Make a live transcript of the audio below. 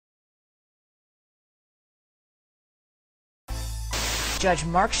Judge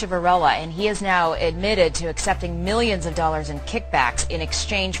Mark Chivarella, and he has now admitted to accepting millions of dollars in kickbacks in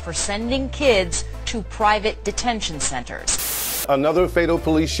exchange for sending kids to private detention centers. Another fatal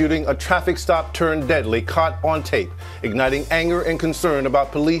police shooting, a traffic stop turned deadly, caught on tape, igniting anger and concern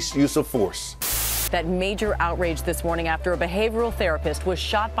about police use of force. That major outrage this morning after a behavioral therapist was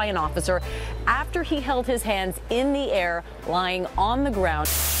shot by an officer after he held his hands in the air, lying on the ground.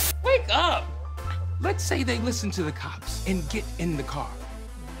 Wake up! Let's say they listen to the cops and get in the car.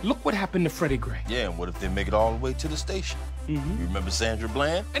 Look what happened to Freddie Gray. Yeah, and what if they make it all the way to the station? You remember Sandra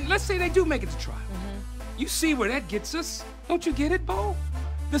Bland? And let's say they do make it to trial. You see where that gets us? Don't you get it, Bo?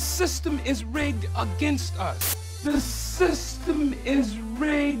 The system is rigged against us. The system is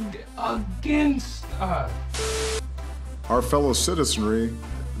rigged against us. Our fellow citizenry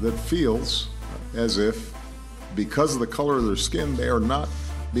that feels as if, because of the color of their skin, they are not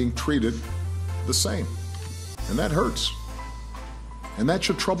being treated the same. And that hurts. And that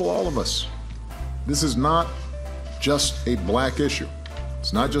should trouble all of us. This is not just a black issue.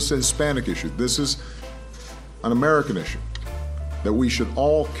 It's not just a Hispanic issue. This is an American issue that we should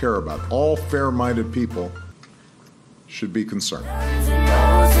all care about. All fair-minded people should be concerned. Guns and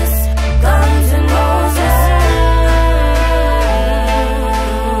roses, guns and roses.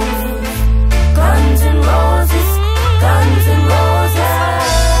 Guns and roses, guns and roses.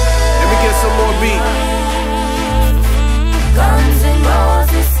 Let me get some more beat. Guns and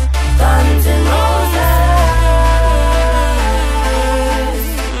roses, guns and roses.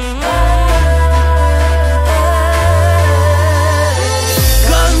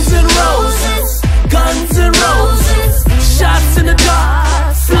 Guns and roses, guns and roses. Shots in the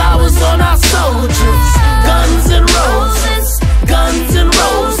dark, flowers on our soldiers. Guns and roses, guns and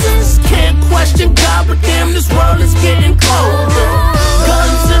roses. Can't question God, but damn, this world is getting colder.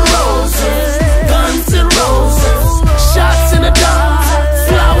 Guns and roses, guns and roses. Shots in the dark,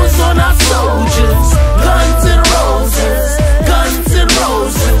 flowers on our soldiers. Guns and roses, guns and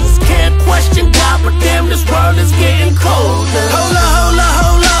roses. Can't question God, but damn, this world is getting colder. Hold up, hold up,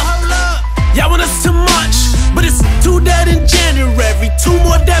 hold up. Y'all want us too much, but it's 2 dead in January, 2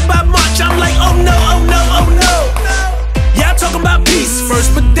 more dead by March. I'm like, oh no, oh no, oh no. Y'all talking about peace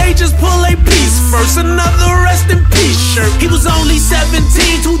first, but they just pull a piece first. Another rest in peace shirt. He was only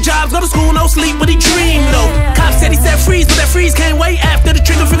 17, 2 jobs, go to school, no sleep, but he dreamed though. Cops said he said freeze, but that freeze can't wait after the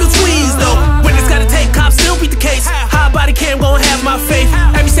trigger finger squeeze though. When it's gotta take, cops still beat the case. High body cam gon' have my faith.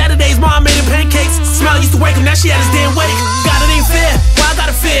 Every Saturday's mom made him pancakes. Smile used to wake him, now she had his damn wake. God, it ain't fair, why I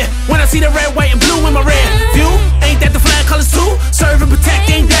gotta fear when I see the red, white, and blue in my rear view? Ain't that the flag colors too? Serve and protect,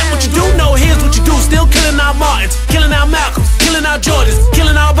 ain't that what you do? No, here's what you do. Still killing our Martins, killing our Malcolms, killing our Jordans,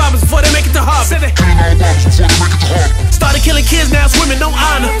 killing our Obamas before they make it to Harvard. Started killing kids, now it's women, no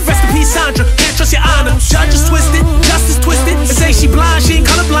honor. Rest in peace, Sandra, can't trust your honor. Judges twisted, justice twisted. They say she blind, she ain't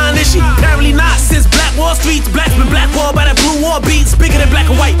colorblind, is she? Apparently not. Since Black Wall Street, blacks been blackballed by that blue war beats. Bigger than black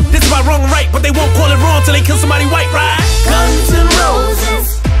and white. This is about wrong and right, but they won't call it wrong till they kill somebody white, right? Guns and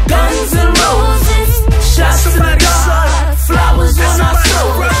roses, guns and roses. Shots in the dark, flowers on our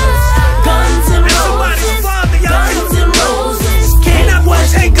soldiers. Guns and roses, guns and roses. Can't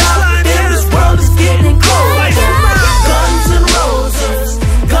question God, damn, this world is getting colder. Guns and roses,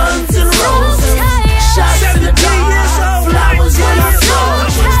 guns and roses. Shots in the dark, flowers on our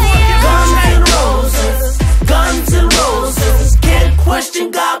soldiers. Guns and roses, guns and roses. Can't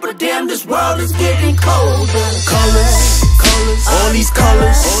question God, but damn, this world is getting colder. Colors, colors, all these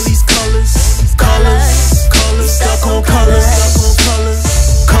colors, all these colors, colors, colors, stuck on colors,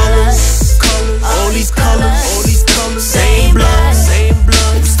 colors, colors, all these colors, all these colors, same blood,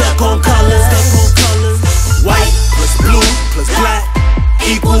 stuck on colors, white plus blue plus black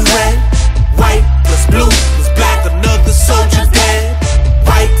equals red, white plus blue plus black, another soldier dead,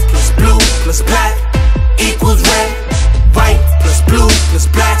 white plus blue plus black equals red, white plus blue plus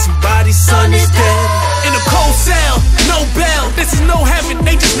black, somebody's son is dead. In a cold cell, no bell, this is no heaven,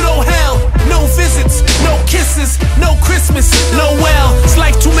 they just no hell. No visits, no kisses, no Christmas, no well. It's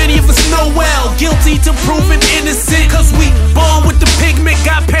like too many of us know well. Guilty to proven innocent, cause we born with the pigment,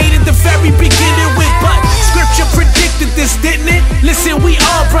 got paid at the very beginning with. But scripture predicted this, didn't it? Listen, we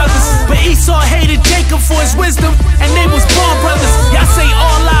all brothers, but Esau hated Jacob for his wisdom, and they was born brothers. Y'all say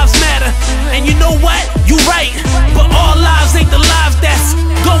all lives matter, and you know what? You right, but all lives ain't the lives that's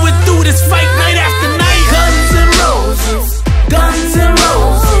going through this fight night after night. Guns and roses, guns and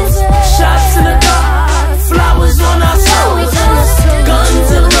roses. Shots in the dark, flowers on our soldiers. Guns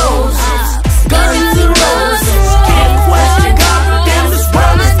and roses, guns and roses. Can't question God, but damn, this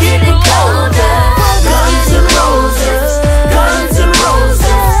world is getting colder. Guns and roses, guns and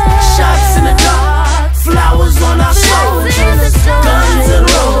roses. Shots in the dark, flowers on our soldiers. Guns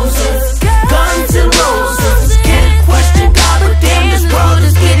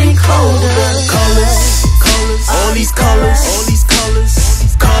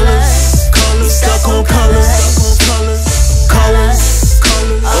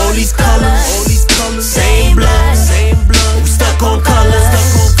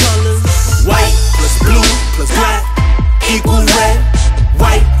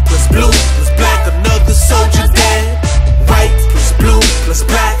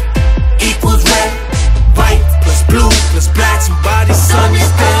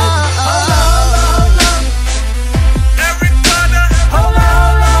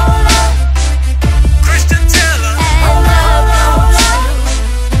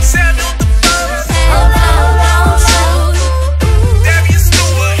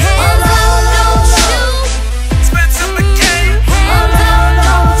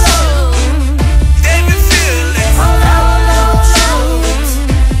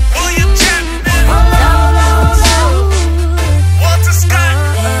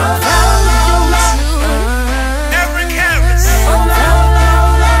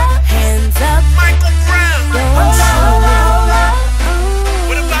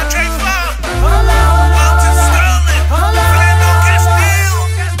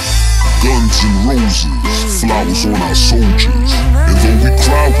Guns and roses, flowers on our soldiers. And though we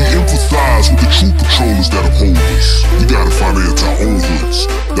cry, we empathize with the true patrollers that uphold us. We gotta find air to our own hoods.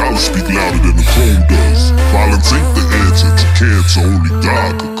 Dollars speak louder than the chrome does. Violence ain't the answer to cancer, only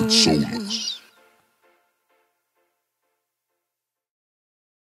God could console us.